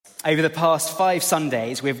Over the past 5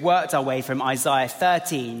 Sundays, we've worked our way from Isaiah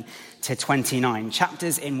 13 to 29,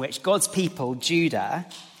 chapters in which God's people, Judah,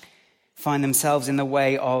 find themselves in the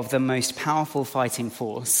way of the most powerful fighting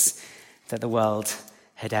force that the world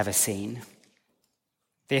had ever seen.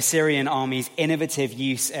 The Assyrian army's innovative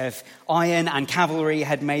use of iron and cavalry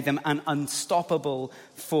had made them an unstoppable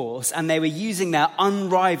force, and they were using their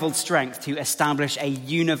unrivaled strength to establish a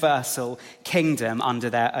universal kingdom under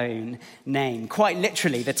their own name. Quite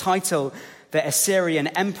literally, the title that Assyrian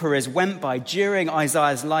emperors went by during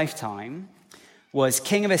Isaiah's lifetime was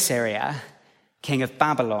King of Assyria, King of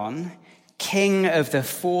Babylon, King of the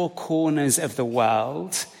 4 corners of the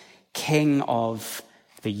world, King of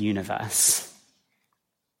the universe.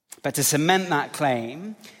 But to cement that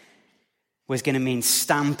claim was going to mean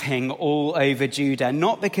stamping all over Judah,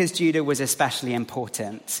 not because Judah was especially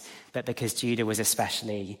important, but because Judah was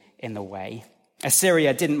especially in the way.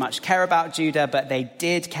 Assyria didn't much care about Judah, but they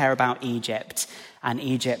did care about Egypt and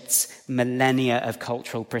Egypt's millennia of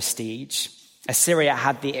cultural prestige. Assyria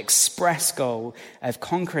had the express goal of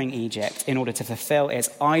conquering Egypt in order to fulfill its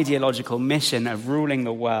ideological mission of ruling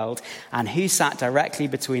the world. And who sat directly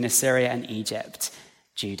between Assyria and Egypt?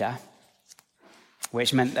 Judah,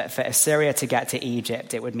 which meant that for Assyria to get to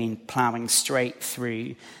Egypt, it would mean plowing straight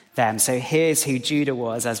through them. So here's who Judah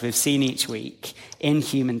was, as we've seen each week, in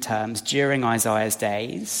human terms, during Isaiah's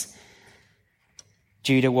days.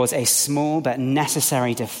 Judah was a small but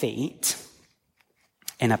necessary defeat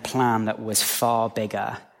in a plan that was far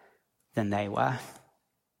bigger than they were,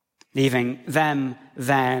 leaving them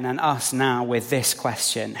then and us now with this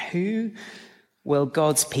question: who will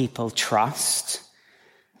God's people trust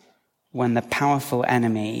when the powerful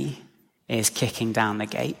enemy is kicking down the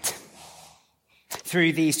gate?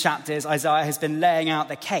 Through these chapters, Isaiah has been laying out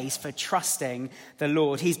the case for trusting the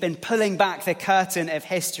Lord. He's been pulling back the curtain of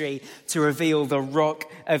history to reveal the Rock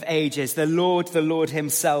of Ages, the Lord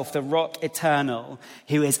himself, the Rock eternal,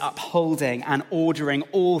 who is upholding and ordering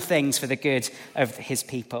all things for the good of his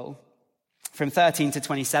people. From 13 to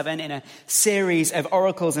 27, in a series of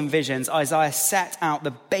oracles and visions, Isaiah set out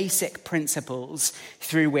the basic principles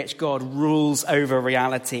through which God rules over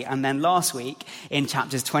reality. And then last week, in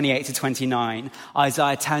chapters 28 to 29,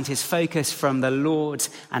 Isaiah turned his focus from the Lord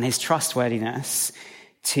and his trustworthiness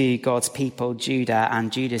to God's people, Judah,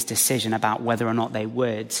 and Judah's decision about whether or not they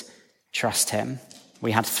would trust him.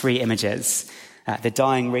 We had 3 images. The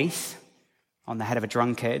dying wreath on the head of a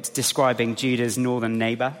drunkard, describing Judah's northern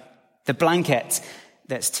neighbor. The blanket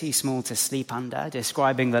that's too small to sleep under,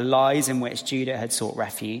 describing the lies in which Judah had sought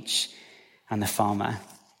refuge. And the farmer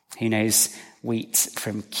who knows wheat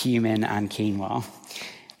from cumin and quinoa.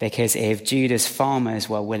 Because if Judah's farmers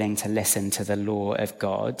were willing to listen to the law of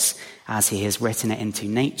God as he has written it into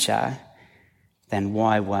nature, then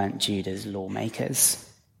why weren't Judah's lawmakers?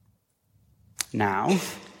 Now,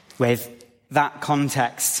 with that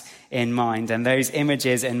context in mind and those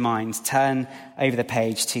images in mind, turn over the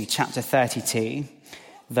page to chapter 32,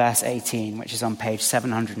 verse 18, which is on page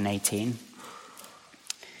 718.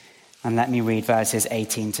 And let me read verses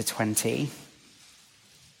 18 to 20.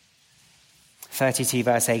 32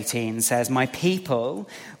 verse 18 says, "My people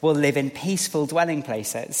will live in peaceful dwelling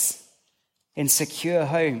places, in secure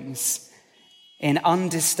homes, in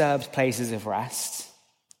undisturbed places of rest.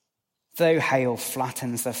 Though hail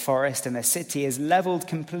flattens the forest and the city is leveled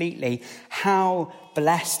completely, how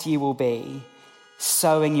blessed you will be,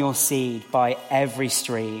 sowing your seed by every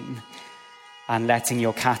stream and letting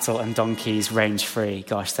your cattle and donkeys range free."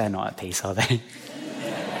 Gosh, they're not at peace, are they?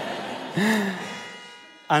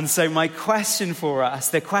 And so my question for us,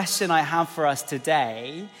 the question I have for us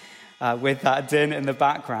today, with that din in the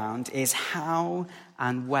background, is how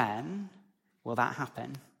and when will that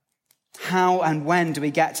happen? How and when do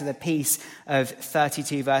we get to the peace of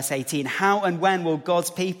 32 verse 18? How and when will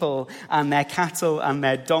God's people and their cattle and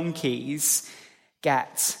their donkeys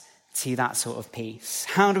get to that sort of peace?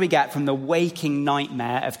 How do we get from the waking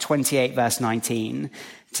nightmare of 28 verse 19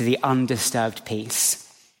 to the undisturbed peace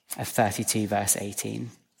of 32 verse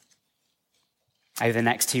 18? Over the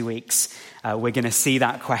next 2 weeks, we're going to see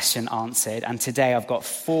that question answered. And today I've got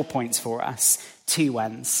 4 points for us: 2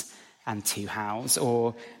 whens and 2 hows,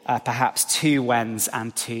 or perhaps 2 whens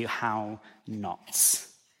and 2 how nots.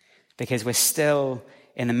 Because we're still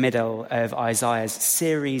in the middle of Isaiah's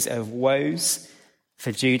series of woes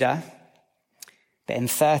for Judah. But in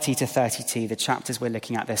 30 to 32, the chapters we're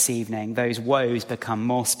looking at this evening, those woes become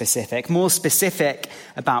more specific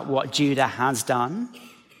about what Judah has done,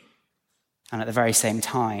 and at the very same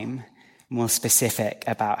time, more specific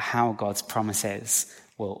about how God's promises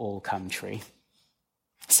will all come true.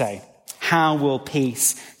 So, How will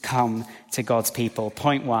peace come to God's people?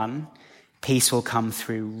 Point one, peace will come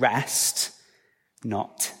through rest,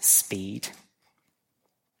 not speed.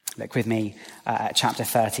 Look with me at chapter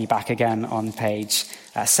 30, back again on page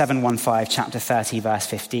 715, chapter 30, verse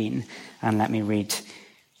 15. And let me read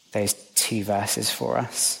those two verses for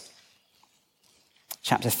us.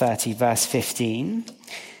 Chapter 30, verse 15.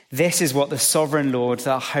 This is what the sovereign Lord,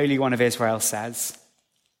 the Holy One of Israel, says.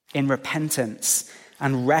 In repentance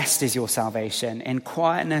and rest is your salvation. In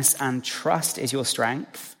quietness and trust is your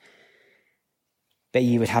strength. But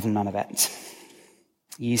you would have none of it.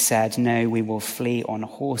 You said, no, we will flee on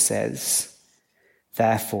horses.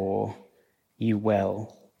 Therefore, you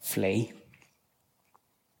will flee.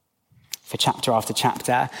 For chapter after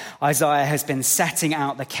chapter, Isaiah has been setting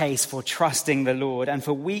out the case for trusting the Lord. And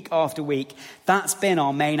for week after week, that's been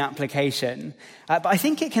our main application. But I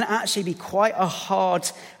think it can actually be quite a hard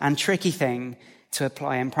and tricky thing to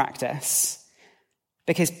apply in practice.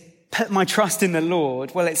 Because put my trust in the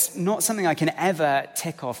Lord, well, it's not something I can ever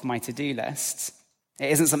tick off my to-do list.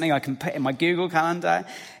 It isn't something I can put in my Google Calendar.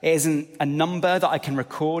 It isn't a number that I can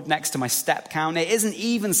record next to my step count. It isn't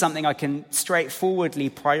even something I can straightforwardly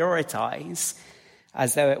prioritize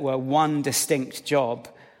as though it were one distinct job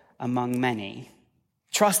among many.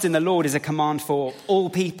 Trust in the Lord is a command for all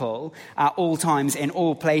people at all times in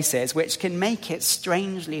all places, which can make it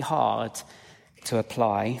strangely hard to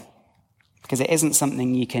apply because it isn't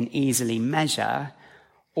something you can easily measure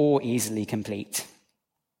or easily complete.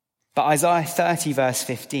 But Isaiah 30 verse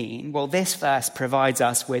 15, well, this verse provides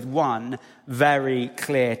us with one very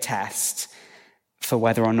clear test for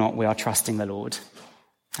whether or not we are trusting the Lord.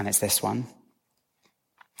 And it's this one.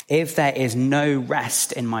 If there is no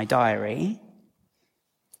rest in my diary,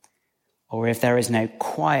 or if there is no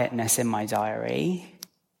quietness in my diary,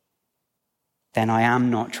 then I am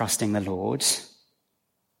not trusting the Lord,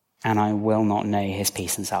 and I will not know his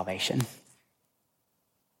peace and salvation.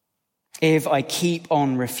 If I keep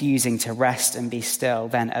on refusing to rest and be still,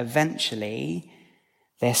 then eventually,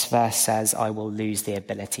 this verse says, I will lose the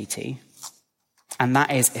ability to. And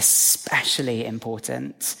that is especially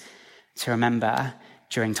important to remember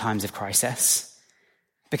during times of crisis.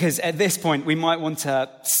 Because at this point, we might want to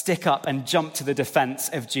stick up and jump to the defense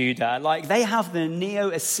of Judah. Like, they have the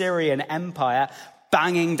Neo-Assyrian Empire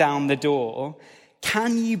banging down the door.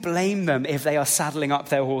 Can you blame them if they are saddling up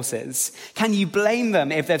their horses? Can you blame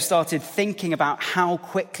them if they've started thinking about how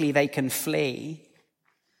quickly they can flee?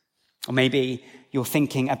 Or maybe you're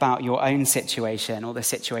thinking about your own situation or the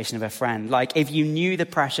situation of a friend. Like if you knew the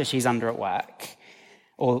pressure she's under at work,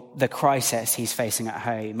 or the crisis he's facing at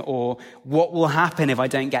home, or what will happen if I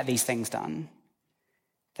don't get these things done,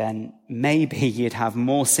 then maybe you'd have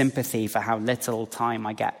more sympathy for how little time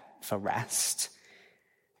I get for rest.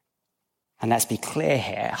 And let's be clear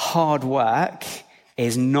here, hard work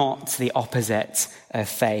is not the opposite of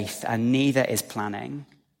faith, and neither is planning.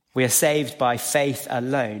 We are saved by faith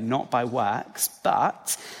alone, not by works,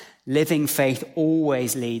 but living faith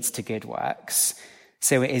always leads to good works.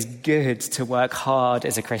 So it is good to work hard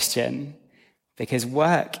as a Christian, because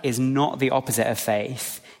work is not the opposite of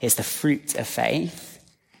faith, it's the fruit of faith.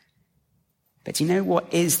 But do you know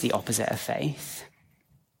what is the opposite of faith?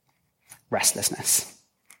 Restlessness.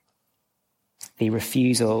 The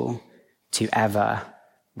refusal to ever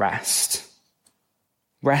rest.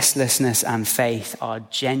 Restlessness and faith are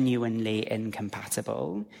genuinely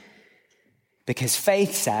incompatible because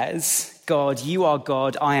faith says, God, you are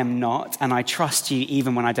God, I am not, and I trust you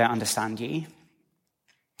even when I don't understand you.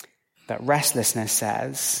 But restlessness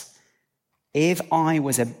says, if I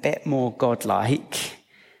was a bit more godlike,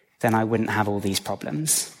 then I wouldn't have all these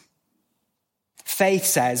problems. Faith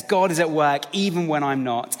says, God is at work even when I'm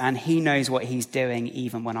not, and he knows what he's doing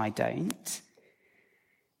even when I don't.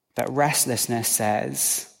 But restlessness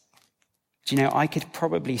says, do you know, I could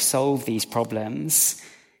probably solve these problems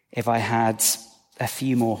if I had a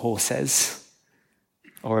few more horses,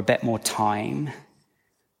 or a bit more time,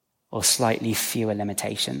 or slightly fewer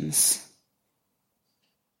limitations.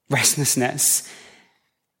 Restlessness,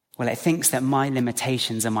 well, it thinks that my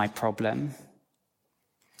limitations are my problem.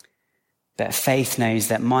 But faith knows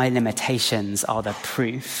that my limitations are the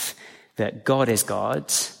proof that God is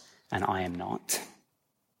God and I am not.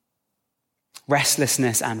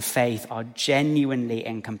 Restlessness and faith are genuinely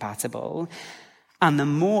incompatible. And the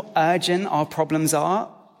more urgent our problems are,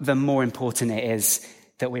 the more important it is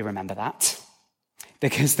that we remember that.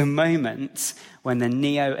 Because the moment when the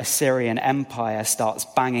Neo-Assyrian Empire starts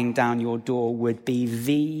banging down your door would be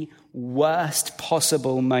the worst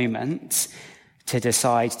possible moment to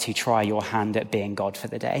decide to try your hand at being God for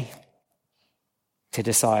the day. To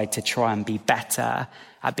decide to try and be better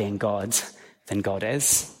at being God than God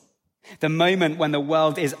is. The moment when the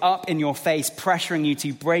world is up in your face, pressuring you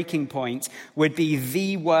to breaking point, would be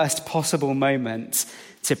the worst possible moment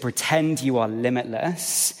to pretend you are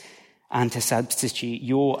limitless and to substitute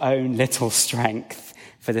your own little strength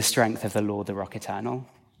for the strength of the Lord, the Rock Eternal.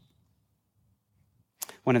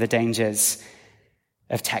 One of the dangers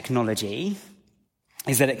of technology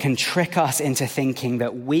is that it can trick us into thinking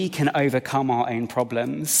that we can overcome our own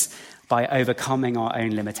problems by overcoming our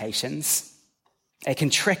own limitations. It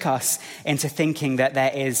can trick us into thinking that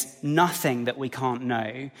there is nothing that we can't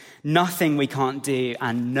know, nothing we can't do,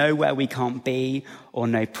 and nowhere we can't be, or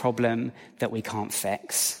no problem that we can't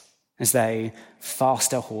fix. As though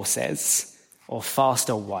faster horses, or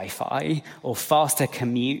faster Wi-Fi, or faster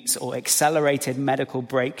commutes, or accelerated medical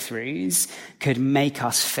breakthroughs could make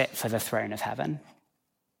us fit for the throne of heaven.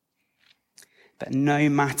 But no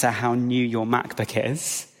matter how new your MacBook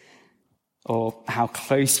is, or how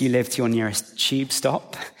close you live to your nearest tube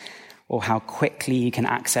stop, or how quickly you can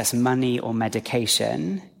access money or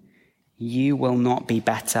medication, you will not be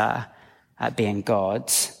better at being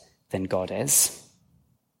God than God is.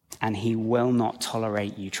 And he will not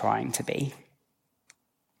tolerate you trying to be.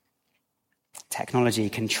 Technology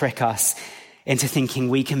can trick us into thinking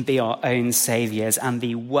we can be our own saviors, and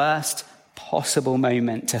the worst possible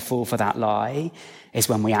moment to fall for that lie is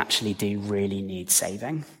when we actually do really need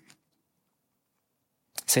saving.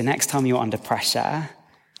 So next time you're under pressure,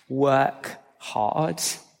 work hard,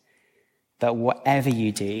 but whatever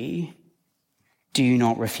you do, do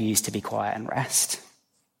not refuse to be quiet and rest.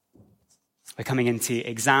 We're coming into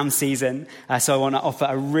exam season, so I want to offer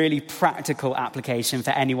a really practical application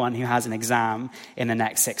for anyone who has an exam in the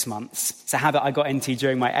next 6 months. It's a habit I got into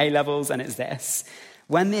during my A-levels, and it's this.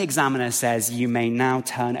 When the examiner says you may now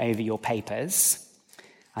turn over your papers,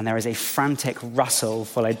 and there is a frantic rustle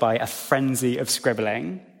followed by a frenzy of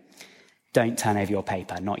scribbling, don't turn over your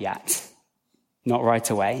paper, not yet. Not right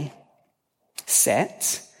away.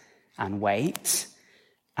 Sit and wait,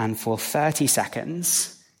 and for 30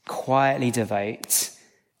 seconds, quietly devote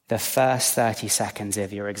the first 30 seconds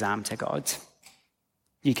of your exam to God.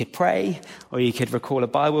 You could pray, or you could recall a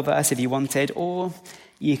Bible verse if you wanted, or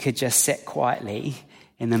you could just sit quietly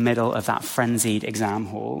in the middle of that frenzied exam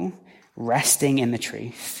hall, resting in the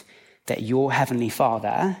truth that your Heavenly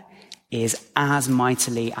Father is as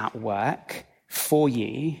mightily at work for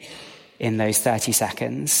you in those 30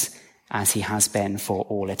 seconds as he has been for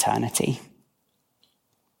all eternity.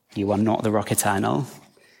 You are not the Rock Eternal,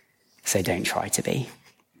 so don't try to be.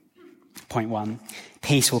 Point 1,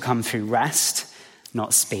 peace will come through rest,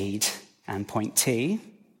 not speed. And point 2,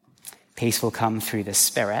 peace will come through the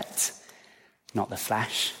Spirit, not the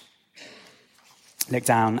flesh. Look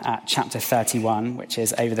down at chapter 31, which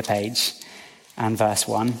is over the page, and verse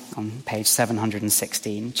 1 on page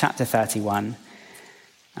 716. Chapter 31,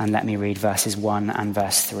 and let me read verses 1 and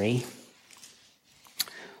verse 3.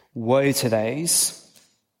 Woe to those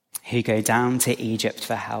who go down to Egypt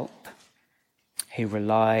for help, who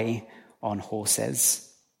rely on horses,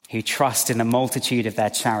 who trust in the multitude of their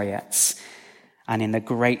chariots and in the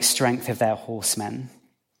great strength of their horsemen,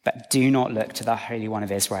 but do not look to the Holy One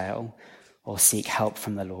of Israel or seek help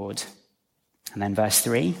from the Lord. And then verse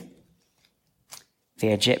 3, the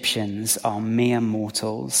Egyptians are mere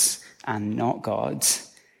mortals and not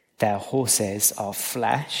gods. Their horses are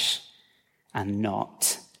flesh and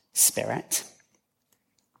not spirit.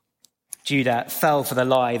 Judah fell for the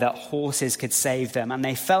lie that horses could save them, and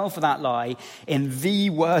they fell for that lie in the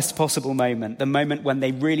worst possible moment, the moment when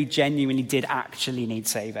they really genuinely did actually need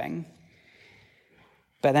saving.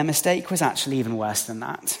 But their mistake was actually even worse than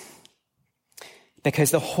that.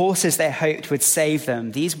 Because the horses they hoped would save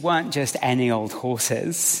them, these weren't just any old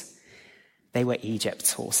horses. They were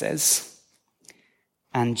Egypt's horses.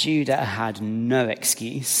 And Judah had no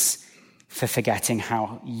excuse for forgetting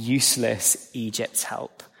how useless Egypt's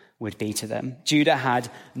help would be to them. Judah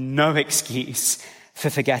had no excuse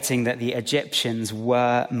for forgetting that the Egyptians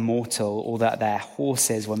were mortal or that their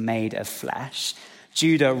horses were made of flesh.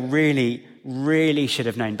 Judah really, really should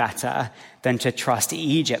have known better than to trust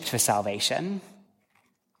Egypt for salvation,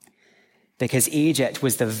 because Egypt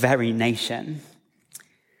was the very nation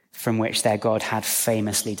from which their God had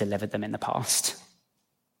famously delivered them in the past.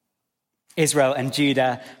 Israel and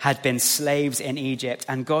Judah had been slaves in Egypt,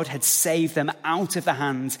 and God had saved them out of the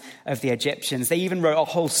hands of the Egyptians. They even wrote a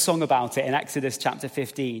whole song about it in Exodus chapter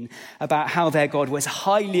 15, about how their God was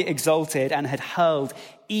highly exalted and had hurled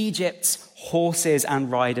Egypt's horses and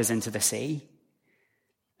riders into the sea.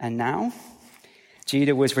 And now,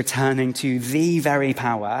 Judah was returning to the very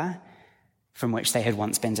power from which they had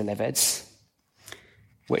once been delivered,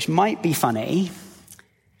 which might be funny,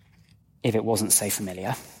 if it wasn't so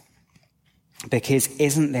familiar. Because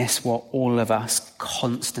isn't this what all of us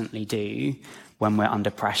constantly do when we're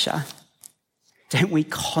under pressure? Don't we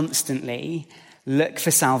constantly look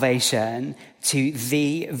for salvation to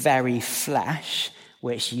the very flesh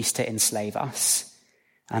which used to enslave us,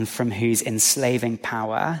 and from whose enslaving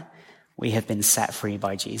power we have been set free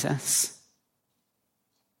by Jesus?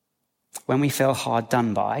 When we feel hard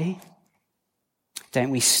done by, don't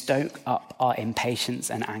we stoke up our impatience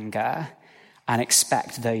and anger and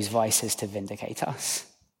expect those vices to vindicate us?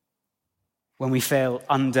 When we feel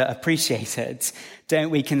underappreciated,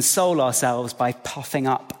 don't we console ourselves by puffing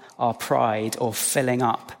up our pride or filling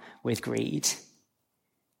up with greed?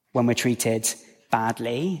 When we're treated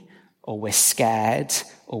badly, or we're scared,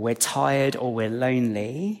 or we're tired, or we're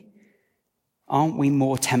lonely, aren't we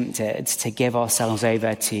more tempted to give ourselves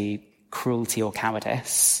over to cruelty or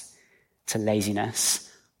cowardice, to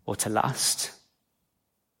laziness or to lust?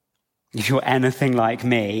 If you're anything like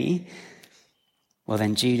me, well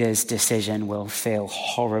then Judah's decision will feel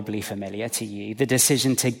horribly familiar to you. The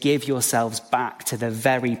decision to give yourselves back to the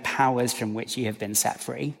very powers from which you have been set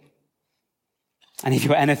free. And if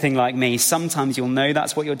you're anything like me, sometimes you'll know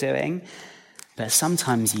that's what you're doing, but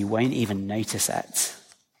sometimes you won't even notice it.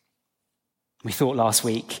 We thought last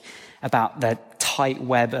week about the tight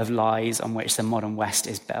web of lies on which the modern West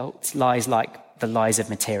is built. Lies like the lies of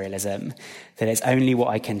materialism, that it's only what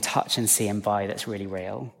I can touch and see and buy that's really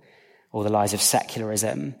real. Or the lies of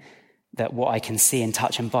secularism, that what I can see and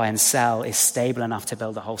touch and buy and sell is stable enough to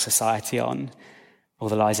build a whole society on. Or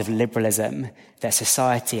the lies of liberalism, that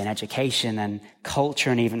society and education and culture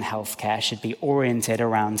and even healthcare should be oriented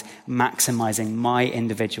around maximizing my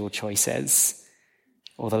individual choices.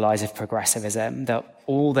 Or the lies of progressivism, that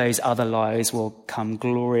all those other lies will come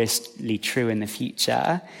gloriously true in the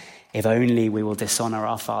future if only we will dishonor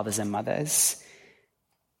our fathers and mothers.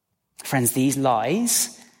 Friends, these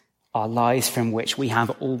lies are lies from which we have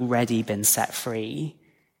already been set free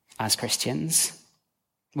as Christians.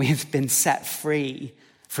 We have been set free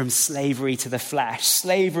from slavery to the flesh,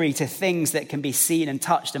 slavery to things that can be seen and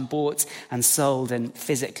touched and bought and sold and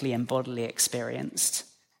physically and bodily experienced.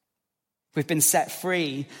 We've been set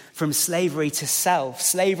free from slavery to self,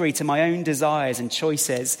 slavery to my own desires and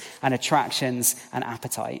choices and attractions and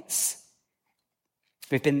appetites.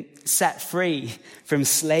 We've been set free from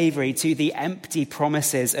slavery to the empty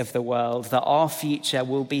promises of the world that our future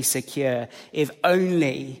will be secure if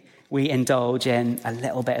only we indulge in a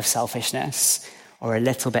little bit of selfishness or a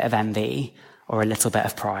little bit of envy or a little bit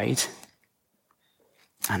of pride.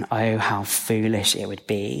 And oh, how foolish it would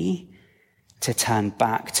be to turn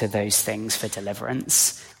back to those things for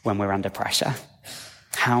deliverance when we're under pressure.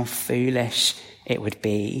 How foolish it would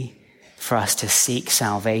be for us to seek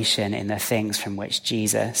salvation in the things from which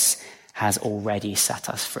Jesus has already set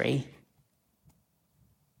us free.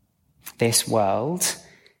 This world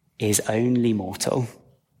is only mortal,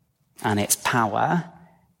 and its power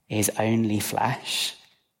is only flesh.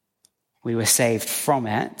 We were saved from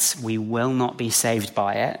it, we will not be saved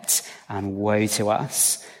by it, and woe to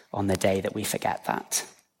us on the day that we forget that.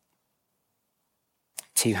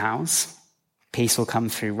 2 hows. Peace will come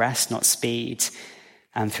through rest, not speed,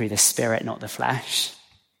 and through the spirit, not the flesh.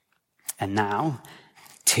 And now,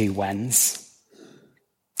 2 whens.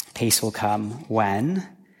 Peace will come when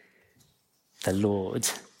the Lord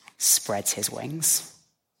spreads his wings.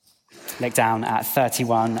 Look down at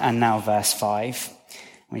 31 and now verse 5,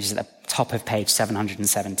 which is at the top of page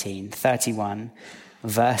 717. 31,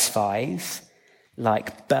 verse 5.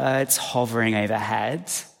 Like birds hovering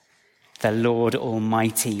overhead, the Lord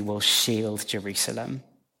Almighty will shield Jerusalem.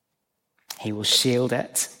 He will shield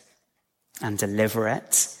it and deliver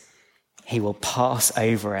it. He will pass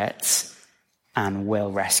over it and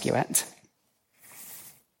will rescue it.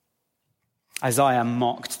 Isaiah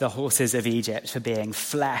mocked the horses of Egypt for being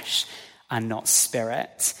flesh and not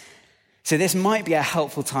spirit. So this might be a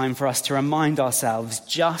helpful time for us to remind ourselves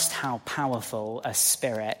just how powerful a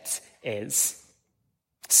spirit is.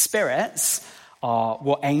 Spirits are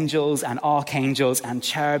what angels and archangels and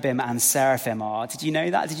cherubim and seraphim are. Did you know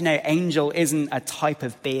that? Did you know angel isn't a type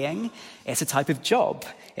of being? It's a type of job.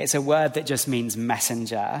 It's a word that just means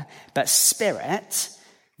messenger. But spirit,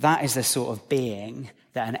 that is the sort of being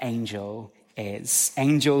that an angel is.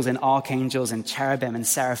 Angels and archangels and cherubim and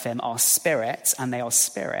seraphim are spirits, and they are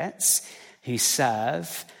spirits who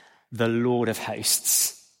serve the Lord of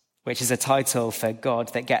hosts, which is a title for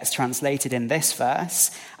God that gets translated in this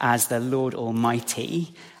verse as the Lord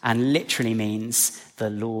Almighty and literally means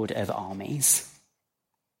the Lord of armies.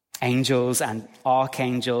 Angels and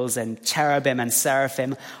archangels and cherubim and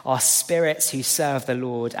seraphim are spirits who serve the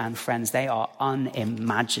Lord, and friends, they are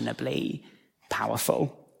unimaginably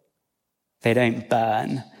powerful. They don't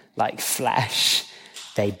burn like flesh.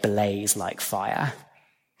 They blaze like fire.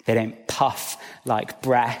 They don't puff like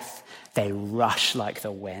breath. They rush like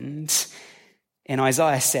the wind. In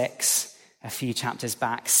Isaiah 6, a few chapters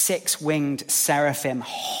back, 6-winged seraphim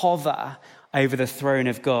hover over the throne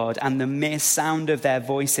of God, and the mere sound of their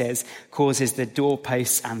voices causes the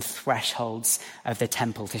doorposts and thresholds of the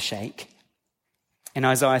temple to shake. In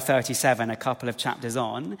Isaiah 37, a couple of chapters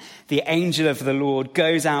on, the angel of the Lord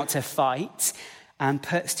goes out to fight and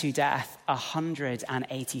puts to death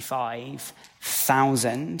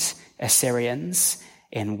 185,000 Assyrians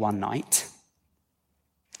in one night.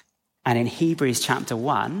 And in Hebrews chapter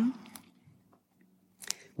 1,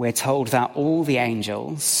 we're told that all the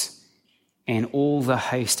angels in all the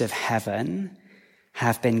host of heaven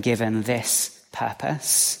have been given this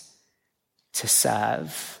purpose: to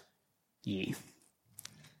serve you,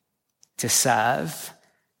 to serve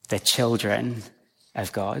the children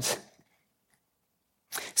of God.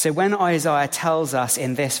 So when Isaiah tells us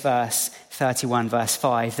in this verse 31, verse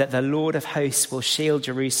 5, that the Lord of hosts will shield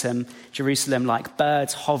Jerusalem like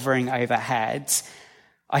birds hovering overhead,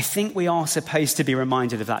 I think we are supposed to be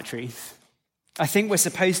reminded of that truth. I think we're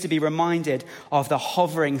supposed to be reminded of the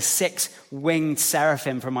hovering 6-winged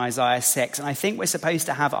seraphim from Isaiah 6. And I think we're supposed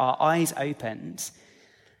to have our eyes opened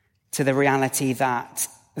to the reality that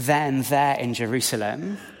then there in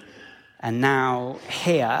Jerusalem, and now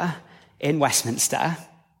here in Westminster,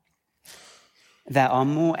 there are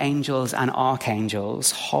more angels and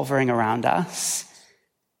archangels hovering around us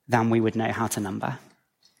than we would know how to number.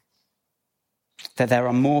 That they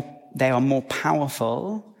are more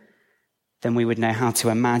powerful than we would know how to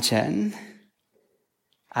imagine,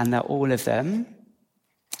 and that all of them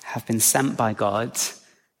have been sent by God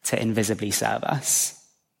to invisibly serve us.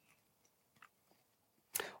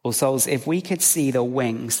 Or souls, if we could see the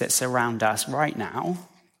wings that surround us right now,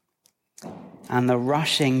 and the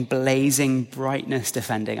rushing, blazing brightness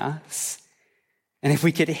defending us, and if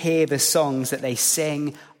we could hear the songs that they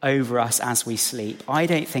sing over us as we sleep, I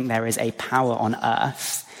don't think there is a power on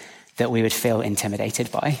earth that we would feel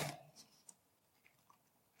intimidated by.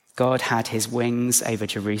 God had his wings over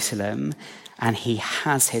Jerusalem, and he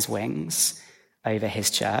has his wings over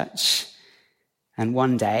his church. And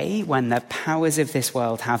one day, when the powers of this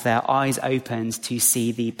world have their eyes opened to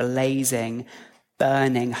see the blazing,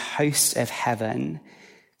 burning host of heaven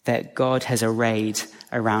that God has arrayed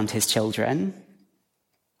around his children,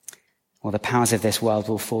 well, the powers of this world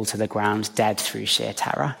will fall to the ground dead through sheer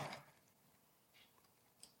terror.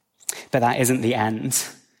 But that isn't the end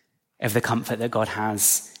of the comfort that God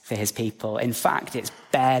has for his people. In fact, it's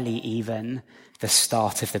barely even the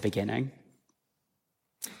start of the beginning.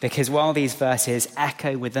 Because while these verses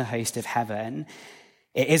echo with the host of heaven,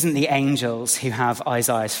 it isn't the angels who have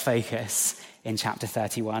Isaiah's focus in chapter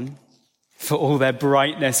 31. For all their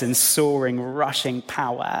brightness and soaring, rushing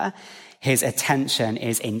power, his attention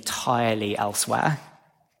is entirely elsewhere.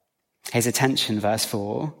 His attention, verse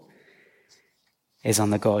 4, is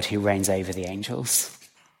on the God who reigns over the angels.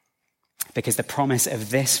 Because the promise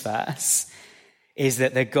of this verse is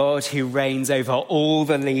that the God who reigns over all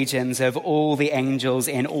the legions of all the angels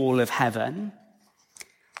in all of heaven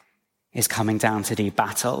is coming down to do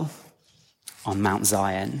battle on Mount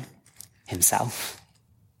Zion himself.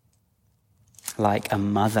 Like a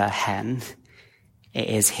mother hen, it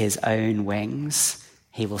is his own wings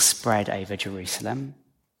he will spread over Jerusalem.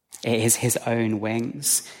 It is his own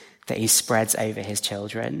wings that he spreads over his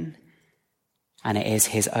children. And it is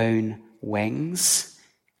his own wings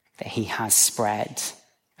that he has spread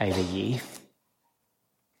over you.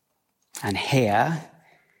 And here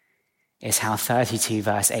is how 32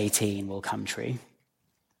 verse 18 will come true.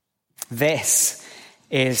 This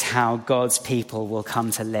is how God's people will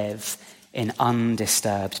come to live in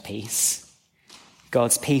undisturbed peace.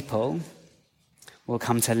 God's people will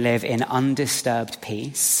come to live in undisturbed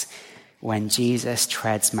peace when Jesus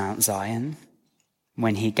treads Mount Zion,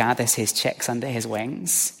 when he gathers his chicks under his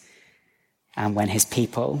wings, and when his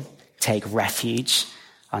people take refuge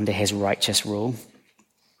under his righteous rule,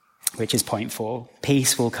 which is point 4.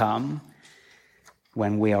 Peace will come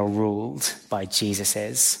when we are ruled by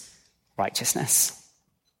Jesus' righteousness.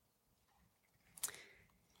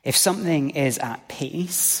 If something is at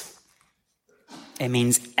peace, it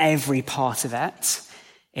means every part of it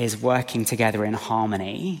is working together in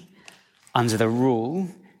harmony under the rule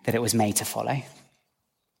that it was made to follow.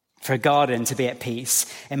 For a garden to be at peace,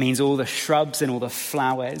 it means all the shrubs and all the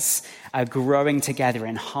flowers are growing together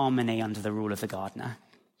in harmony under the rule of the gardener.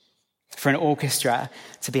 For an orchestra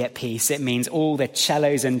to be at peace, it means all the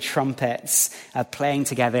cellos and trumpets are playing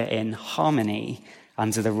together in harmony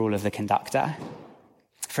under the rule of the conductor.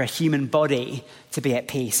 For a human body to be at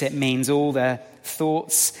peace, it means all the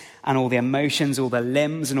thoughts and all the emotions, all the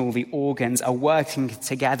limbs and all the organs are working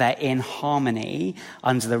together in harmony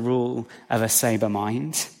under the rule of a sober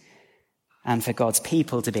mind. And for God's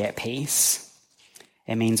people to be at peace,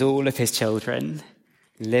 it means all of his children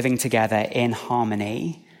living together in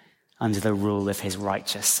harmony under the rule of his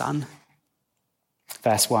righteous Son.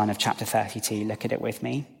 Verse 1 of chapter 32, look at it with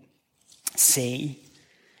me. See,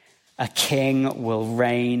 a king will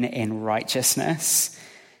reign in righteousness.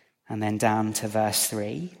 And then down to verse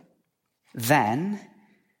 3. Then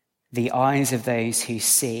the eyes of those who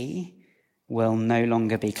see will no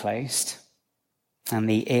longer be closed, and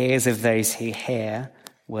the ears of those who hear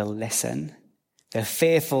will listen. The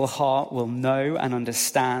fearful heart will know and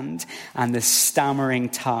understand, and the stammering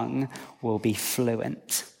tongue will be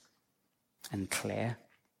fluent and clear.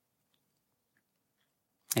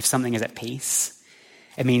 If something is at peace,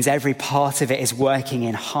 it means every part of it is working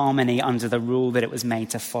in harmony under the rule that it was made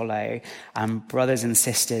to follow. And brothers and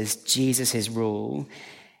sisters, Jesus' rule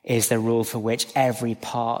is the rule for which every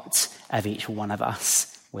part of each one of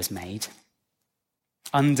us was made.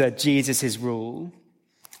 Under Jesus' rule,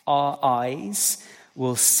 our eyes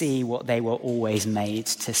will see what they were always made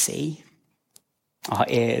to see. Our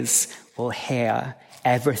ears will hear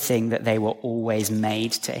everything that they were always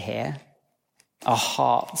made to hear. Our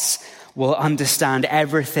hearts will understand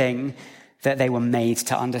everything that they were made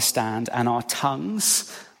to understand, and our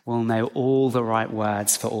tongues will know all the right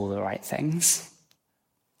words for all the right things.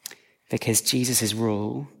 Because Jesus'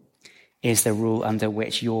 rule is the rule under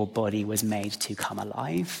which your body was made to come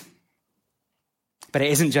alive. But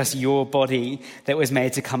it isn't just your body that was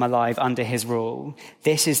made to come alive under his rule.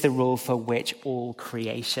 This is the rule for which all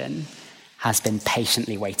creation has been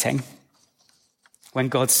patiently waiting. When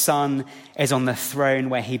God's Son is on the throne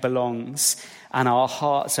where he belongs and our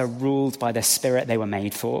hearts are ruled by the Spirit they were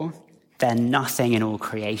made for, then nothing in all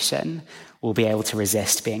creation will be able to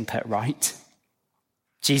resist being put right.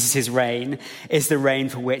 Jesus' reign is the reign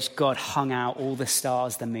for which God hung out all the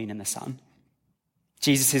stars, the moon, and the sun.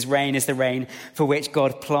 Jesus' reign is the reign for which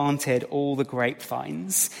God planted all the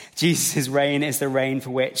grapevines. Jesus' reign is the reign for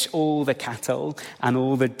which all the cattle and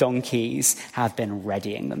all the donkeys have been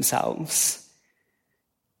readying themselves.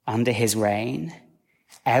 Under his reign,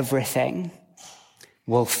 everything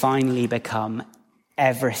will finally become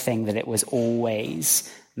everything that it was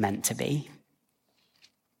always meant to be.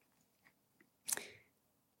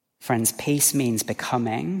 Friends, peace means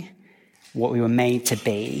becoming what we were made to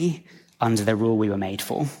be under the rule we were made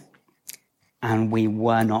for. And we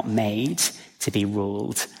were not made to be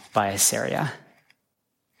ruled by Assyria.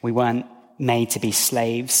 We weren't made to be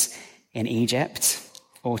slaves in Egypt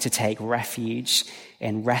or to take refuge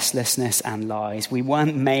in restlessness and lies. We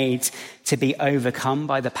weren't made to be overcome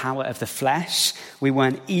by the power of the flesh. We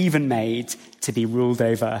weren't even made to be ruled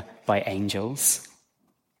over by angels.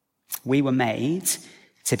 We were made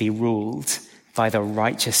to be ruled by the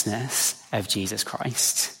righteousness of Jesus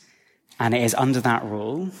Christ. And it is under that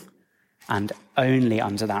rule, and only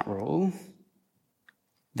under that rule,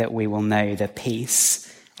 that we will know the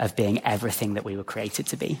peace of being everything that we were created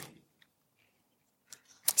to be.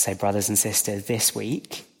 So, brothers and sisters, this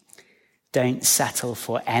week, don't settle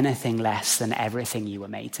for anything less than everything you were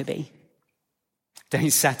made to be.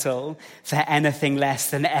 Don't settle for anything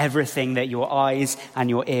less than everything that your eyes and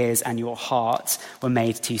your ears and your heart were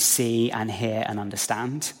made to see and hear and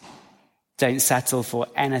understand. Don't settle for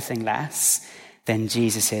anything less than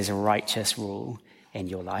Jesus' righteous rule in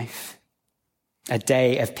your life. A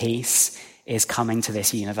day of peace is coming to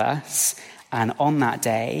this universe, and on that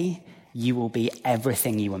day, you will be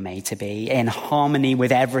everything you were made to be, in harmony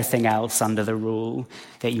with everything else under the rule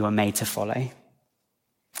that you were made to follow.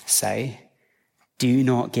 So, do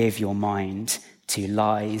not give your mind to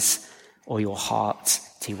lies or your heart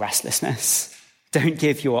to restlessness. Don't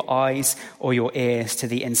give your eyes or your ears to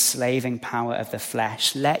the enslaving power of the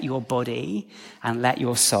flesh. Let your body and let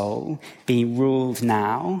your soul be ruled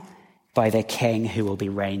now by the King who will be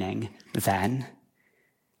reigning then,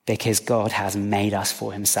 because God has made us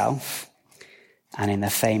for himself. And in the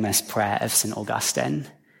famous prayer of St. Augustine,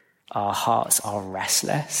 our hearts are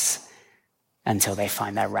restless until they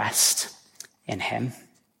find their rest in him.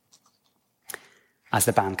 As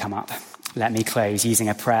the band come up, let me close using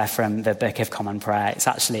a prayer from the Book of Common Prayer. It's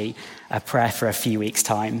actually a prayer for a few weeks'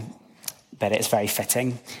 time, but it's very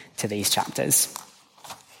fitting to these chapters.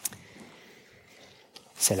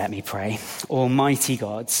 So let me pray. Almighty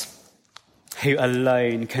God, who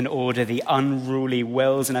alone can order the unruly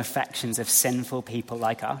wills and affections of sinful people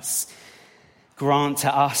like us, grant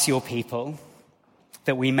to us, your people,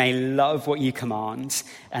 that we may love what you command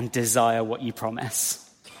and desire what you promise,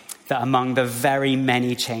 that among the very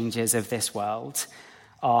many changes of this world,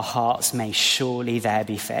 our hearts may surely there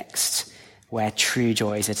be fixed, where true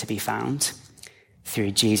joys are to be found,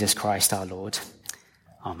 through Jesus Christ our Lord.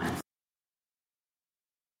 Amen.